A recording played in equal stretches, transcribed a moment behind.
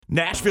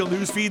Nashville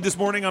Newsfeed this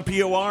morning on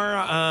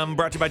POR,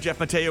 brought to you by Jeff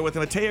Mateo with the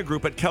Mateo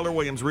Group at Keller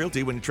Williams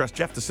Realty. When you trust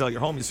Jeff to sell your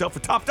home, you sell for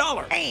top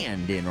dollar.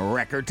 And in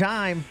record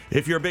time.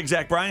 If you're a big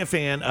Zach Bryan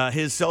fan,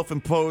 his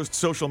self-imposed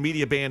social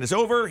media ban is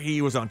over.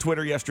 He was on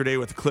Twitter yesterday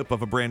with a clip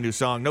of a brand new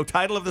song. No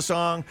title of the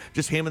song,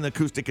 just him and the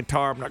acoustic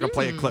guitar. I'm not going to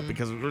play a clip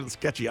because it's really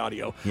sketchy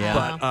audio.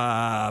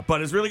 Yeah.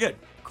 But it's really good.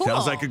 Cool.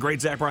 Sounds like a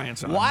great Zach Bryan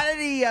song. Why did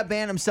he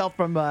ban himself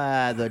from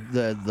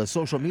the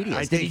social media?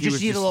 I Did think he he just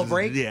was need a little just-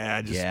 break?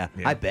 yeah,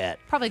 I bet.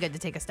 Probably good to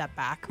take a step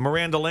back.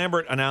 Miranda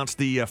Lambert announced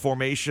the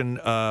formation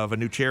of a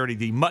new charity,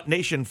 the Mutt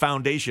Nation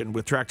Foundation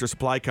with Tractor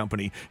Supply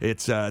Company.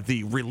 It's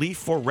the Relief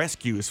for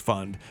Rescues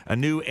Fund, a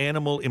new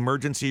animal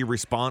emergency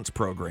response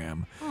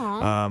program.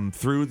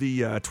 Through the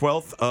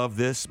 12th of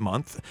this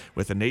month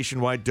with a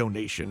nationwide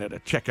donation at a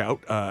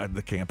checkout.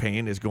 The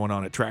campaign is going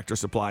on at Tractor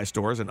Supply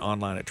stores and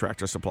online at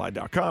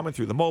tractorsupply.com and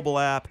through the mobile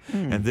app.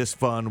 And this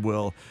fund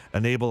will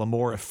enable a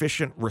more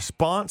efficient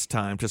response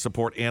time to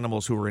support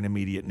animals who are in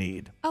immediate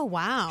need. Oh,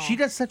 wow. She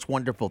does such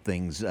wonderful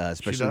things,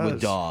 especially does.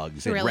 with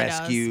dogs She and really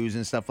rescues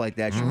and stuff like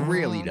that. She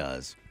really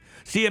does.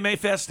 CMA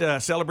Fest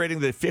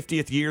celebrating the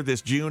 50th year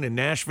this June in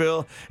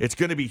Nashville. It's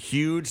going to be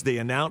huge. They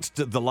announced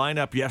the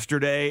lineup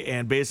yesterday,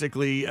 and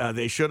basically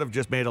they should have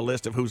just made a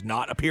list of who's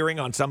not appearing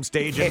on some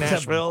stage in It's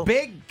Nashville. a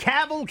big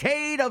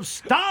cavalcade of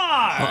stars.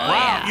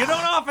 Wow, you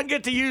don't often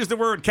get to use the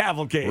word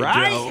cavalcade,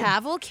 Right? Joe.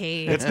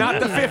 Cavalcade. It's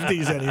not the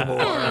 50s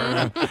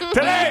anymore.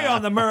 Today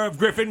on the Merv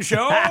Griffin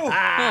Show, Oh,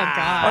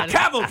 God. a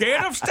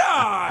cavalcade of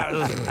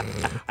stars.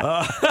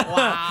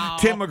 Wow.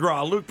 Tim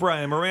McGraw, Luke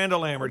Bryan, Miranda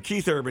Lambert,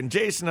 Keith Urban,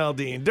 Jason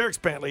Aldean, Dirk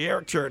Bentley,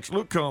 Eric Church,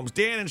 Luke Combs,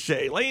 Dan and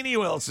Shay, Lainey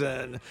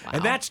Wilson.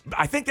 And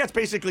I think that's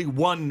basically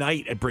one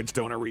night at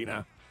Bridgestone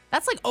Arena.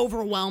 That's like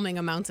overwhelming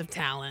amounts of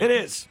talent. It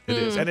is. It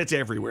is. And it's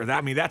everywhere.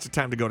 That's the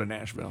time to go to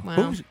Nashville.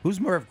 Wow. Who's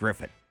Merv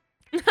Griffin?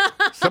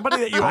 Somebody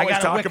that you I always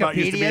got a talk about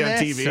used to be on Wikipedia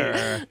TV. this,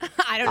 or-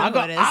 I don't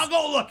know who it is. I'll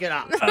go look it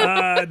up.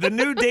 The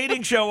new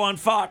dating show on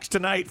Fox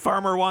tonight,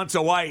 Farmer Wants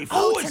a Wife.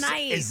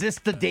 Tonight. Is this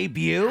the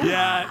debut?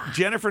 Yeah,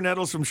 Jennifer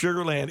Nettles from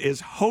Sugarland is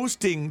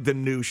hosting the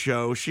new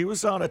show. She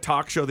was on a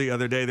talk show the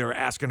other day. They were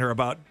asking her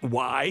about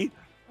why.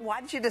 Why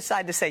did you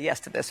decide to say yes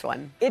to this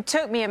one? It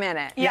took me a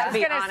minute. Yeah, I to was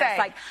be gonna honest. say.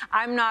 Like,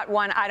 I'm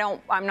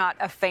not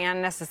a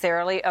fan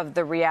necessarily of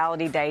the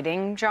reality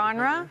dating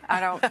genre. I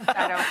don't.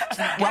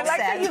 I like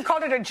that you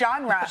called it a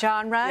genre.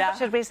 Yeah.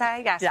 Should we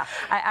say? Yes. Yeah.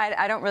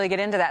 I don't really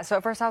get into that. So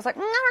at first I was like, I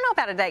don't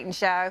know about a dating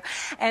show.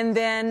 And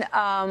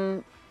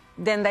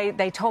then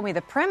they told me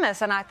the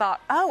premise, and I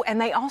thought, oh, and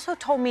they also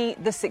told me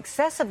the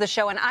success of the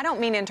show. And I don't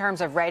mean in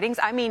terms of ratings.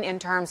 I mean in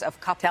terms of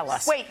couples. Tell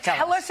us. Wait,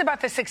 tell us about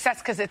the success,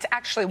 because it's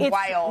actually It's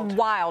wild.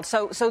 wild.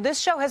 So this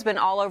show has been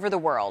all over the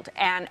world,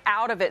 and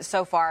out of it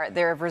so far,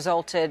 there have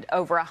resulted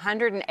over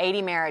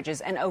 180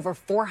 marriages and over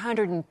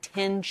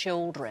 410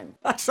 children.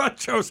 That's what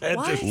Joe's head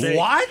just shake.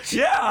 What?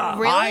 Yeah.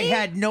 Really? I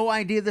had no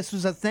idea this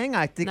was a thing.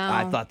 I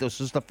No. thought this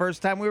was the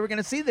first time we were going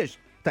to see this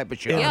type of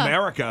show. In Yeah.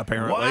 America,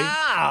 apparently.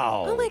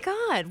 Wow. Oh, my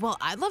God. Well,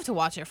 I'd love to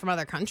watch it from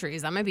other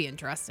countries. That might be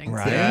interesting,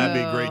 Right. too.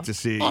 That'd be great to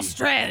see.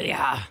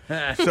 Australia.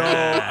 So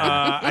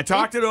I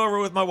talked it over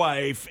with my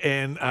wife,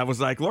 and I was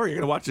like, Laura, you're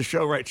going to watch the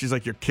show, right? She's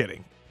like, you're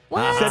kidding.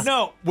 What? I said,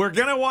 no, we're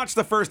going to watch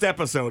the first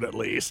episode at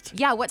least.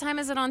 Yeah, what time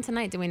is it on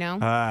tonight? Do we know?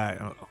 I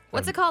don't know.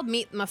 What's it called?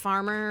 Meet the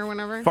Farmer or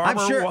whatever?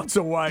 Farmer I'm sure- Wants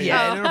a Wife.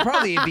 Yeah, and it'll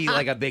probably be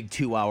like a big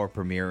 2-hour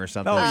premiere or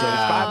something. Oh, so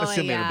yeah. I'm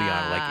assuming it'll be on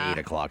yeah. like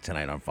 8 o'clock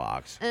tonight on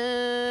Fox.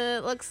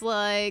 Looks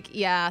like,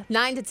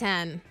 9 to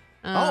 10.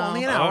 Oh,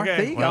 only an hour. Okay.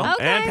 There you well, go.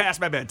 Okay. And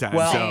past my bedtime.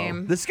 Well, so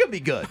Same. this could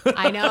be good.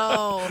 I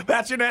know.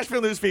 that's your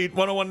Nashville Newsfeed,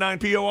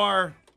 1019 POR.